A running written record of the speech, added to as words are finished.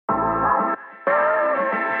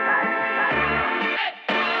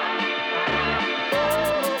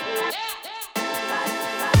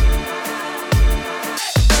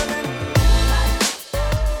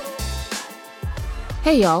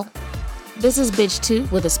Hey y'all, this is Bitch 2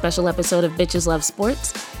 with a special episode of Bitches Love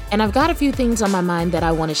Sports, and I've got a few things on my mind that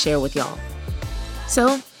I want to share with y'all.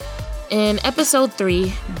 So, in episode 3,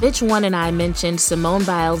 Bitch 1 and I mentioned Simone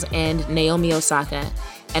Biles and Naomi Osaka,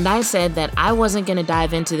 and I said that I wasn't going to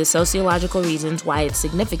dive into the sociological reasons why it's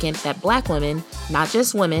significant that black women, not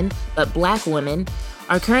just women, but black women,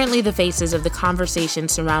 are currently the faces of the conversation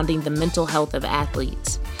surrounding the mental health of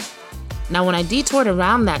athletes. Now, when I detoured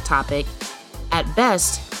around that topic, at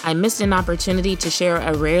best, I missed an opportunity to share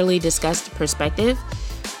a rarely discussed perspective,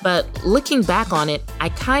 but looking back on it, I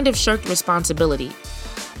kind of shirked responsibility.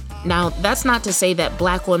 Now, that's not to say that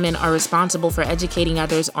black women are responsible for educating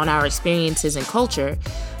others on our experiences and culture,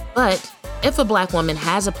 but if a black woman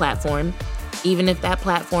has a platform, even if that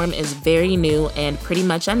platform is very new and pretty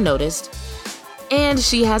much unnoticed, and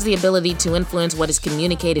she has the ability to influence what is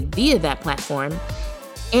communicated via that platform,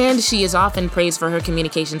 and she is often praised for her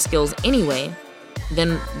communication skills anyway,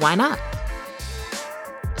 then why not?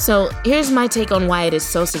 So here's my take on why it is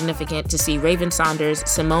so significant to see Raven Saunders,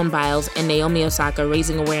 Simone Biles, and Naomi Osaka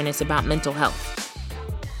raising awareness about mental health.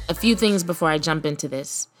 A few things before I jump into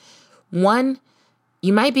this. 1,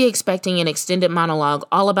 you might be expecting an extended monologue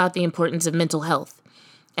all about the importance of mental health.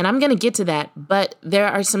 And I'm going to get to that, but there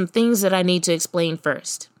are some things that I need to explain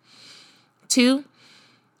first. 2,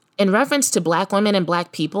 in reference to black women and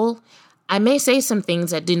black people, I may say some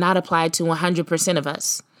things that do not apply to 100% of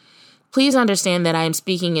us. Please understand that I am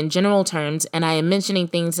speaking in general terms and I am mentioning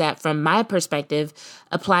things that, from my perspective,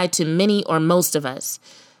 apply to many or most of us.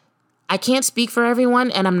 I can't speak for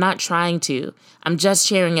everyone and I'm not trying to. I'm just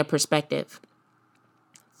sharing a perspective.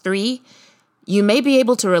 3, you may be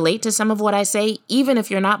able to relate to some of what I say even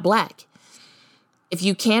if you're not black. If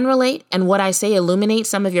you can relate and what I say illuminates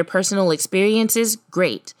some of your personal experiences,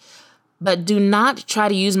 great. But do not try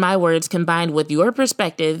to use my words combined with your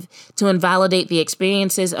perspective to invalidate the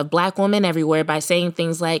experiences of black women everywhere by saying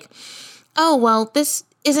things like, oh, well, this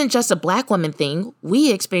isn't just a black woman thing.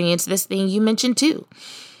 We experienced this thing you mentioned too.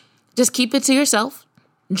 Just keep it to yourself.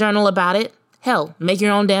 Journal about it. Hell, make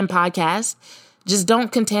your own damn podcast. Just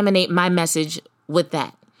don't contaminate my message with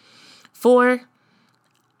that. 4,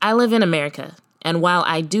 I live in America. And while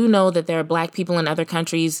I do know that there are black people in other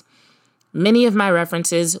countries, many of my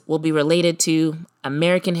references will be related to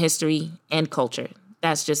American history and culture.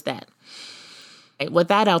 That's just that. Right, with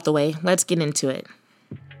that out the way, let's get into it.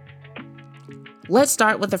 Let's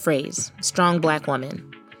start with the phrase, strong black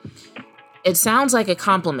woman. It sounds like a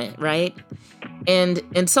compliment, right? And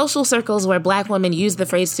in social circles where black women use the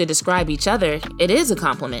phrase to describe each other, it is a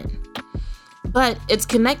compliment. But it's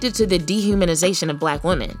connected to the dehumanization of black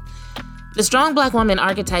women. The strong black woman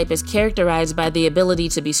archetype is characterized by the ability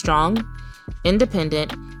to be strong,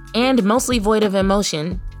 independent, and mostly void of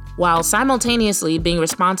emotion, while simultaneously being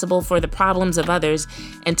responsible for the problems of others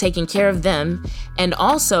and taking care of them, and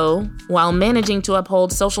also while managing to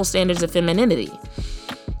uphold social standards of femininity.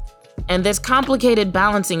 And this complicated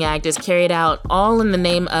balancing act is carried out all in the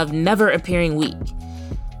name of never appearing weak.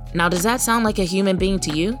 Now, does that sound like a human being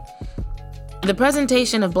to you? The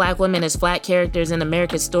presentation of black women as flat characters in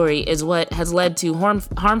America's story is what has led to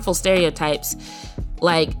harmful stereotypes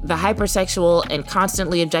like the hypersexual and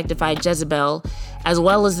constantly objectified Jezebel, as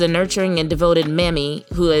well as the nurturing and devoted Mammy,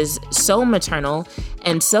 who is so maternal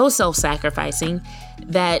and so self-sacrificing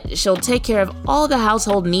that she'll take care of all the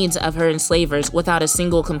household needs of her enslavers without a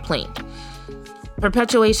single complaint.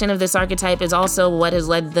 Perpetuation of this archetype is also what has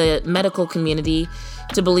led the medical community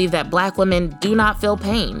to believe that black women do not feel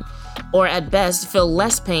pain, or at best feel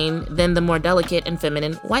less pain than the more delicate and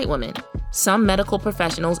feminine white women. Some medical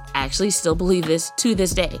professionals actually still believe this to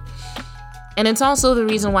this day. And it's also the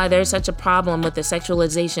reason why there's such a problem with the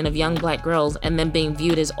sexualization of young black girls and them being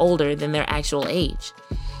viewed as older than their actual age.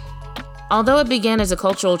 Although it began as a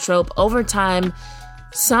cultural trope, over time,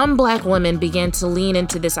 some black women began to lean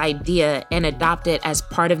into this idea and adopt it as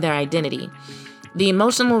part of their identity. The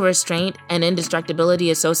emotional restraint and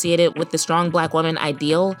indestructibility associated with the strong black woman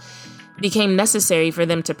ideal became necessary for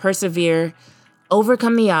them to persevere,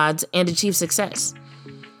 overcome the odds, and achieve success.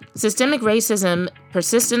 Systemic racism,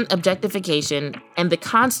 persistent objectification, and the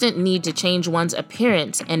constant need to change one's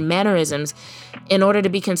appearance and mannerisms in order to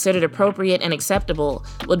be considered appropriate and acceptable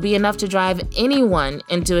would be enough to drive anyone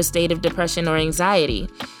into a state of depression or anxiety.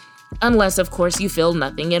 Unless, of course, you feel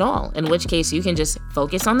nothing at all, in which case you can just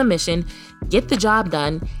focus on the mission, get the job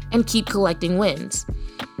done, and keep collecting wins.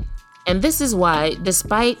 And this is why,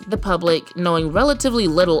 despite the public knowing relatively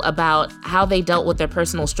little about how they dealt with their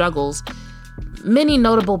personal struggles, many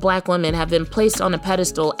notable black women have been placed on a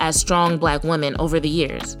pedestal as strong black women over the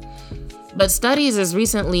years. But studies as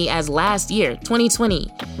recently as last year,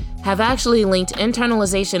 2020, have actually linked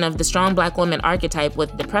internalization of the strong Black woman archetype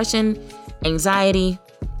with depression, anxiety,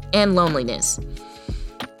 and loneliness.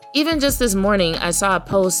 Even just this morning, I saw a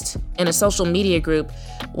post in a social media group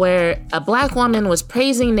where a Black woman was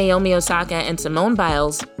praising Naomi Osaka and Simone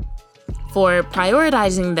Biles for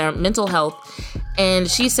prioritizing their mental health, and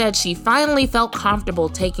she said she finally felt comfortable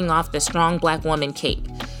taking off the strong Black woman cape.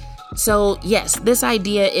 So yes, this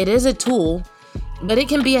idea, it is a tool, but it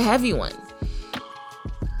can be a heavy one.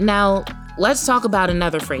 Now, let's talk about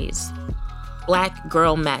another phrase, Black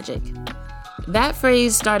girl magic. That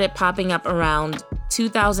phrase started popping up around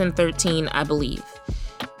 2013, I believe.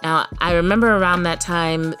 Now, I remember around that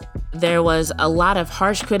time, there was a lot of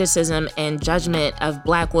harsh criticism and judgment of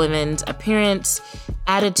Black women's appearance,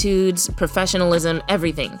 attitudes, professionalism,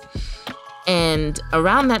 everything. And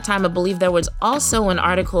around that time, I believe there was also an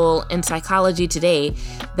article in Psychology Today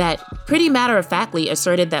that pretty matter-of-factly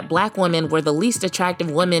asserted that Black women were the least attractive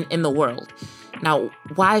women in the world. Now,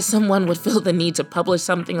 why someone would feel the need to publish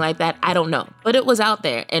something like that, I don't know. But it was out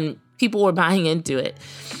there and people were buying into it.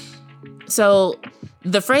 So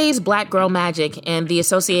the phrase Black girl magic and the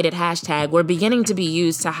associated hashtag were beginning to be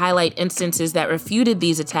used to highlight instances that refuted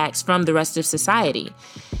these attacks from the rest of society.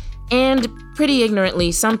 And pretty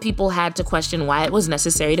ignorantly, some people had to question why it was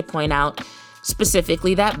necessary to point out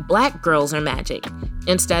specifically that Black girls are magic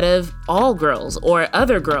instead of all girls or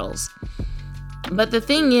other girls. But the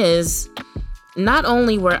thing is, not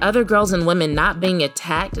only were other girls and women not being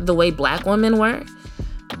attacked the way Black women were,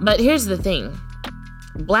 but here's the thing.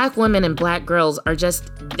 Black women and Black girls are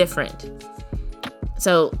just different.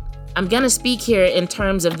 So I'm going to speak here in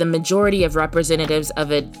terms of the majority of representatives of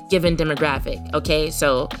a given demographic, okay?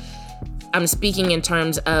 So I'm speaking in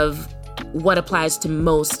terms of what applies to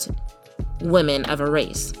most women of a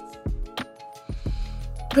race.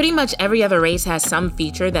 Pretty much every other race has some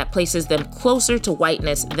feature that places them closer to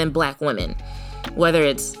whiteness than Black women, whether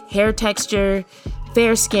it's hair texture,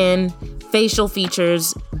 fair skin, facial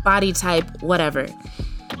features, body type, whatever.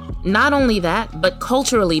 Not only that, but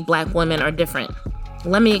culturally, Black women are different.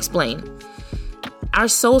 Let me explain. Our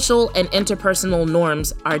social and interpersonal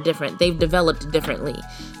norms are different. They've developed differently.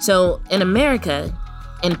 So in America,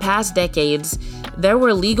 in past decades, there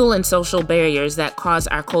were legal and social barriers that caused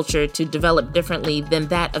our culture to develop differently than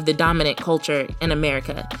that of the dominant culture in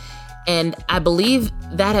America. And I believe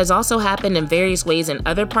that has also happened in various ways in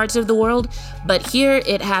other parts of the world, but here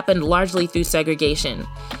it happened largely through segregation.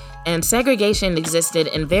 And segregation existed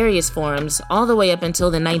in various forms all the way up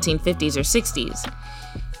until the 1950s or 60s.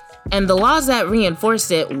 And the laws that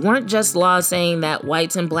reinforced it weren't just laws saying that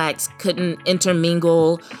whites and Blacks couldn't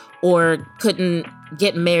intermingle or couldn't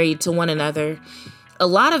get married to one another. A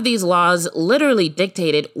lot of these laws literally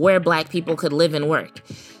dictated where Black people could live and work.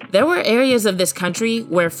 There were areas of this country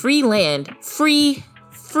where free land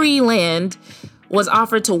was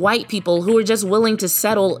offered to white people who were just willing to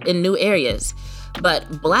settle in new areas.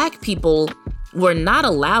 But Black people were not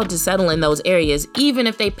allowed to settle in those areas, even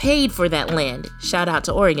if they paid for that land. Shout out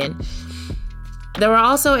to Oregon. There were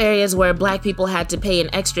also areas where Black people had to pay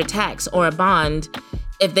an extra tax or a bond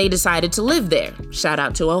if they decided to live there. Shout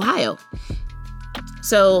out to Ohio.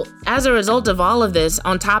 So as a result of all of this,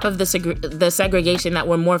 on top of the segregation that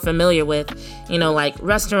we're more familiar with, like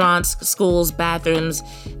restaurants, schools, bathrooms,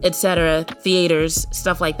 etc., theaters,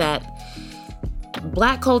 stuff like that,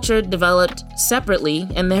 Black culture developed separately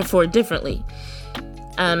and therefore differently.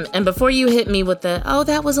 And before you hit me with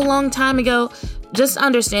that was a long time ago, just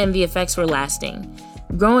understand the effects were lasting.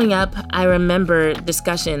 Growing up, I remember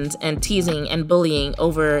discussions and teasing and bullying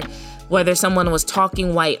over whether someone was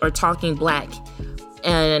talking white or talking Black,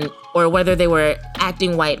 or whether they were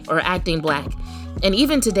acting white or acting Black. And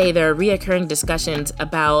even today, there are reoccurring discussions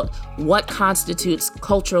about what constitutes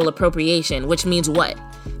cultural appropriation, which means what?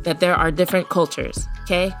 That there are different cultures,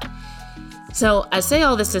 okay? So I say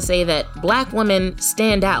all this to say that Black women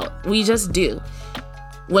stand out. We just do.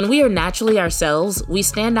 When we are naturally ourselves, we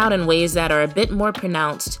stand out in ways that are a bit more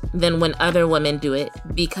pronounced than when other women do it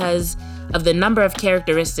because of the number of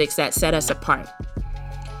characteristics that set us apart.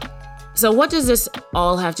 So what does this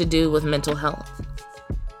all have to do with mental health?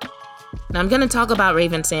 Now, I'm going to talk about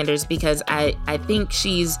Raven Saunders because I think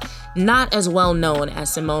she's not as well known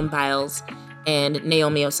as Simone Biles and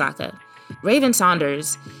Naomi Osaka. Raven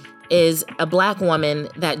Saunders is a Black woman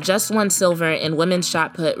that just won silver in women's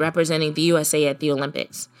shot put representing the USA at the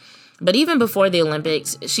Olympics. But even before the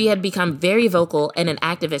Olympics, she had become very vocal and an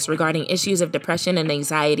activist regarding issues of depression and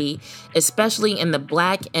anxiety, especially in the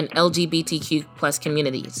Black and LGBTQ plus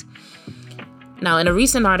communities. Now, in a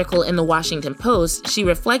recent article in the Washington Post, she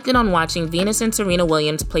reflected on watching Venus and Serena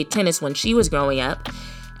Williams play tennis when she was growing up,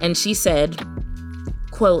 and she said,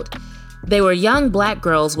 quote, "They were young Black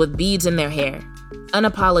girls with beads in their hair,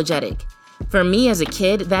 unapologetic. For me as a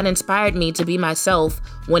kid, that inspired me to be myself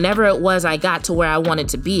whenever it was I got to where I wanted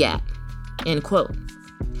to be at," end quote.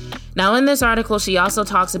 Now, in this article, she also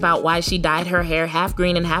talks about why she dyed her hair half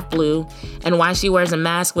green and half blue, and why she wears a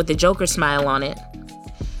mask with the Joker smile on it.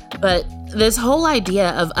 But this whole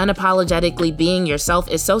idea of unapologetically being yourself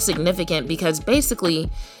is so significant because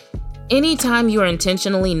basically, anytime you are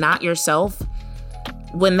intentionally not yourself,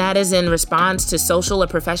 when that is in response to social or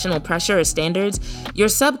professional pressure or standards, you're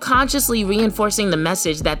subconsciously reinforcing the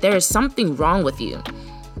message that there is something wrong with you.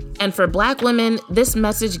 And for Black women, this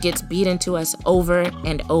message gets beat into us over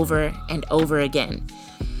and over and over again.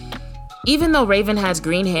 Even though Raven has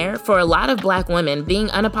green hair, for a lot of Black women, being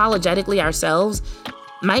unapologetically ourselves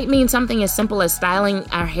might mean something as simple as styling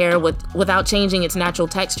our hair without changing its natural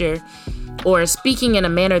texture, or speaking in a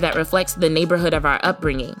manner that reflects the neighborhood of our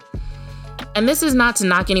upbringing. And this is not to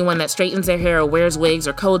knock anyone that straightens their hair or wears wigs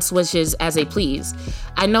or code switches as they please.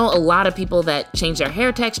 I know a lot of people that change their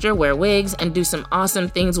hair texture, wear wigs, and do some awesome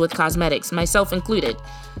things with cosmetics, myself included.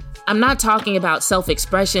 I'm not talking about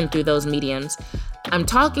self-expression through those mediums. I'm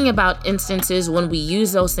talking about instances when we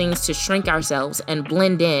use those things to shrink ourselves and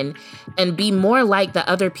blend in and be more like the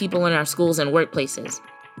other people in our schools and workplaces.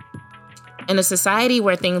 In a society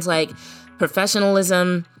where things like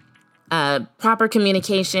professionalism, proper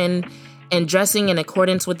communication, and dressing in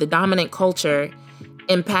accordance with the dominant culture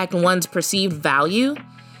impact one's perceived value,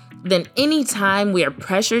 then anytime we are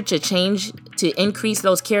pressured to change to increase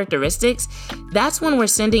those characteristics, that's when we're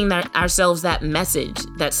sending ourselves that message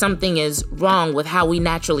that something is wrong with how we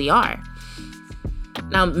naturally are.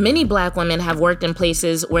 Now, many Black women have worked in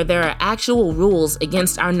places where there are actual rules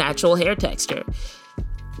against our natural hair texture.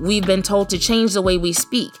 We've been told to change the way we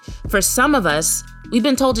speak. For some of us, we've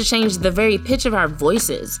been told to change the very pitch of our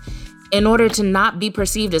voices in order to not be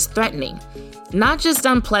perceived as threatening. Not just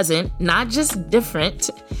unpleasant, not just different,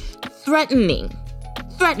 threatening,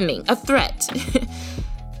 a threat.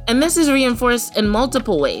 And this is reinforced in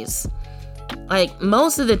multiple ways. Like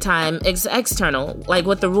most of the time, it's external, like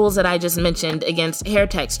with the rules that I just mentioned against hair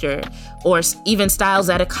texture, or even styles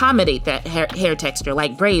that accommodate that hair texture,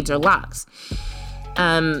 like braids or locks.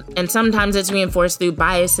 And sometimes it's reinforced through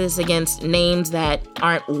biases against names that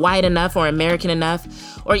aren't white enough or American enough,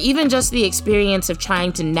 or even just the experience of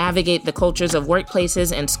trying to navigate the cultures of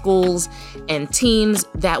workplaces and schools and teams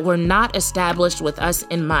that were not established with us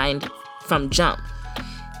in mind from jump.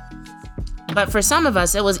 But for some of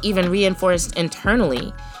us, it was even reinforced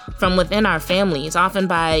internally from within our families, often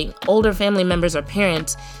by older family members or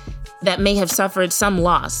parents that may have suffered some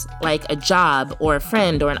loss, like a job or a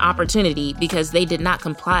friend or an opportunity, because they did not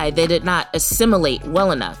comply, they did not assimilate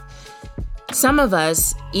well enough. Some of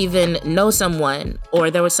us even know someone, or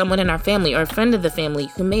there was someone in our family or a friend of the family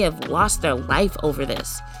who may have lost their life over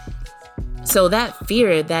this. So that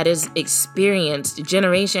fear that is experienced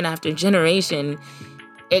generation after generation,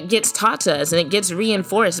 it gets taught to us and it gets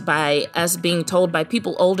reinforced by us being told by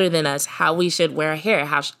people older than us how we should wear our hair,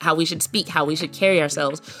 how we should speak, how we should carry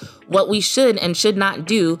ourselves, what we should and should not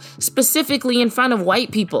do, specifically in front of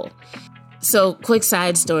white people. So, quick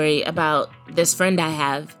side story about this friend I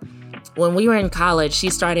have. When we were in college, she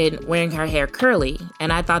started wearing her hair curly,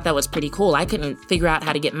 and I thought that was pretty cool. I couldn't figure out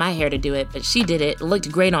how to get my hair to do it, but she did it. It looked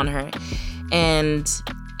great on her. And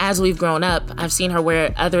as we've grown up, I've seen her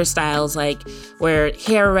wear other styles, like wear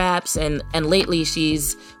hair wraps, and lately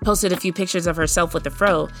she's posted a few pictures of herself with the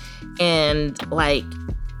fro, and like,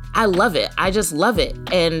 I love it. I just love it.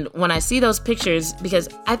 And when I see those pictures, because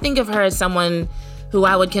I think of her as someone who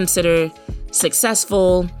I would consider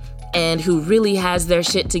successful and who really has their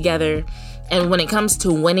shit together, and when it comes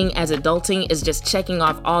to winning as adulting is just checking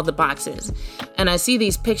off all the boxes. And I see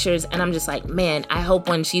these pictures and I'm just like, man, I hope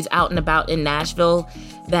when she's out and about in Nashville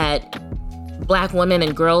that Black women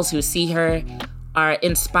and girls who see her are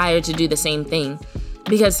inspired to do the same thing.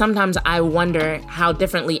 Because sometimes I wonder how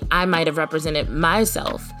differently I might have represented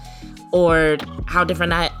myself, or how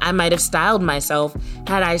different I might have styled myself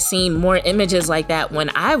had I seen more images like that when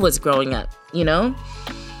I was growing up, you know?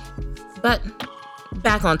 But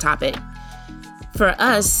back on topic. For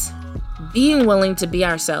us, being willing to be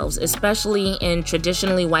ourselves, especially in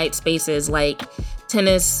traditionally white spaces like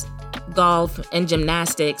tennis, golf, and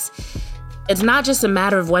gymnastics, it's not just a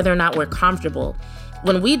matter of whether or not we're comfortable.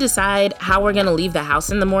 When we decide how we're going to leave the house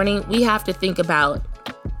in the morning, we have to think about,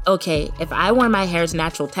 okay, if I wear my hair's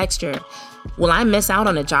natural texture, will I miss out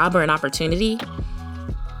on a job or an opportunity?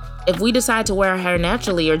 If we decide to wear our hair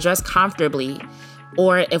naturally or dress comfortably,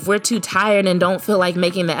 or if we're too tired and don't feel like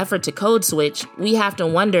making the effort to code switch, we have to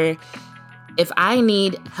wonder, If I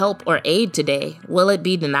need help or aid today, will it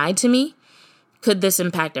be denied to me? Could this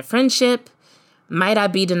impact a friendship? Might I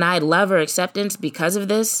be denied love or acceptance because of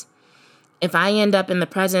this? If I end up in the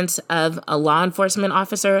presence of a law enforcement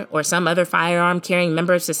officer or some other firearm-carrying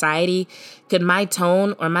member of society, could my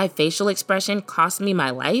tone or my facial expression cost me my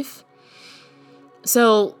life?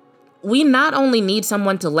 So we not only need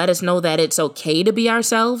someone to let us know that it's okay to be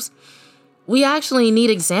ourselves, we actually need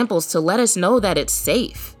examples to let us know that it's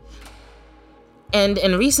safe. And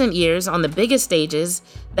in recent years, on the biggest stages,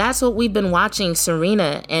 that's what we've been watching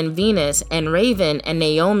Serena and Venus and Raven and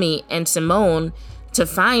Naomi and Simone to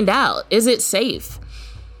find out. Is it safe?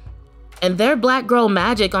 And their black girl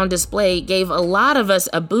magic on display gave a lot of us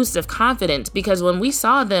a boost of confidence, because when we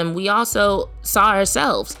saw them, we also saw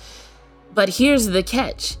ourselves. But here's the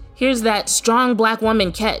catch. Here's that strong black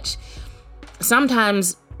woman catch.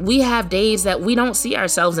 Sometimes we have days that we don't see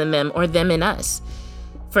ourselves in them or them in us.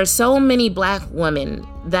 For so many black women,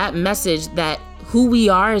 that message that who we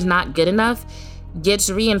are is not good enough gets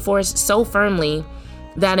reinforced so firmly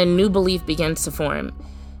that a new belief begins to form.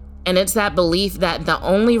 And it's that belief that the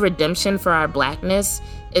only redemption for our blackness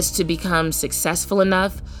is to become successful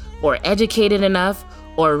enough, or educated enough,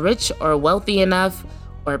 or rich or wealthy enough,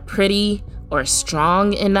 or pretty or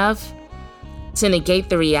strong enough to negate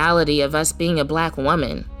the reality of us being a black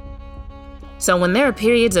woman. So when there are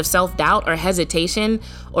periods of self-doubt or hesitation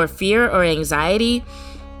or fear or anxiety,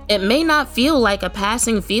 it may not feel like a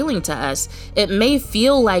passing feeling to us. It may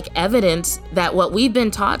feel like evidence that what we've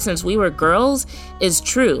been taught since we were girls is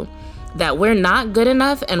true, that we're not good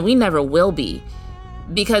enough and we never will be.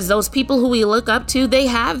 Because those people who we look up to, they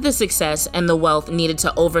have the success and the wealth needed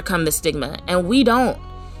to overcome the stigma, and we don't.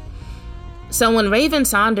 So when Raven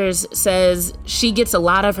Saunders says she gets a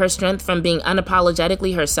lot of her strength from being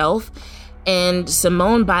unapologetically herself, and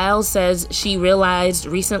Simone Biles says she realized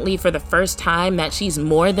recently for the first time that she's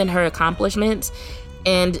more than her accomplishments,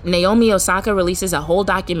 and Naomi Osaka releases a whole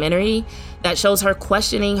documentary that shows her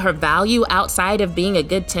questioning her value outside of being a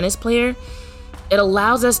good tennis player, it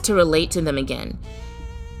allows us to relate to them again.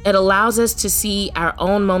 It allows us to see our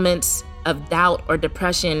own moments of doubt or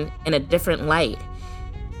depression in a different light.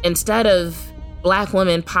 Instead of black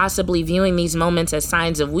women possibly viewing these moments as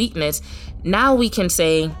signs of weakness, now we can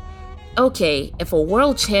say, okay, if a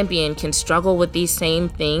world champion can struggle with these same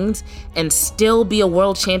things and still be a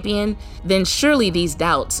world champion, then surely these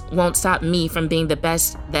doubts won't stop me from being the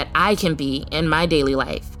best that I can be in my daily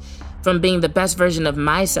life, from being the best version of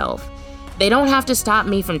myself. They don't have to stop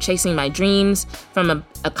me from chasing my dreams, from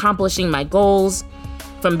accomplishing my goals,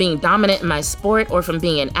 from being dominant in my sport, or from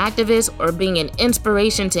being an activist or being an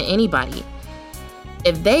inspiration to anybody.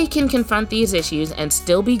 If they can confront these issues and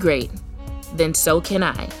still be great, then so can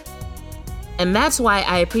I. And that's why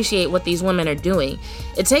I appreciate what these women are doing.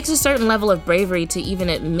 It takes a certain level of bravery to even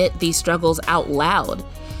admit these struggles out loud.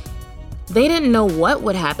 They didn't know what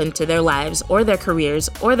would happen to their lives or their careers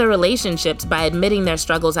or their relationships by admitting their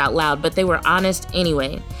struggles out loud, but they were honest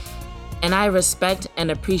anyway. And I respect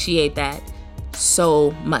and appreciate that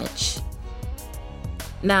so much.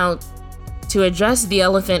 Now, to address the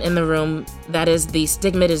elephant in the room, that is the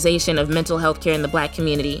stigmatization of mental health care in the Black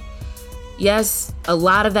community. Yes, a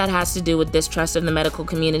lot of that has to do with distrust of the medical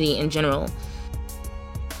community in general.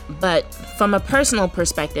 But from a personal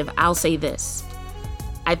perspective, I'll say this.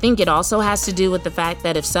 I think it also has to do with the fact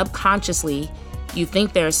that if subconsciously you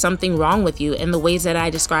think there is something wrong with you in the ways that I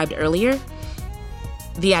described earlier,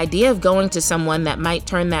 the idea of going to someone that might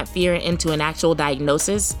turn that fear into an actual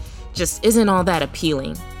diagnosis just isn't all that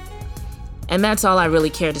appealing. And that's all I really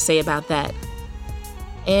care to say about that.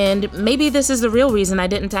 And maybe this is the real reason I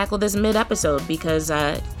didn't tackle this mid-episode, because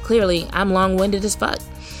clearly I'm long-winded as fuck.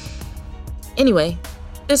 Anyway,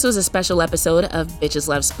 this was a special episode of Bitches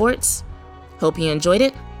Love Sports. Hope you enjoyed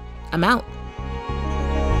it. I'm out.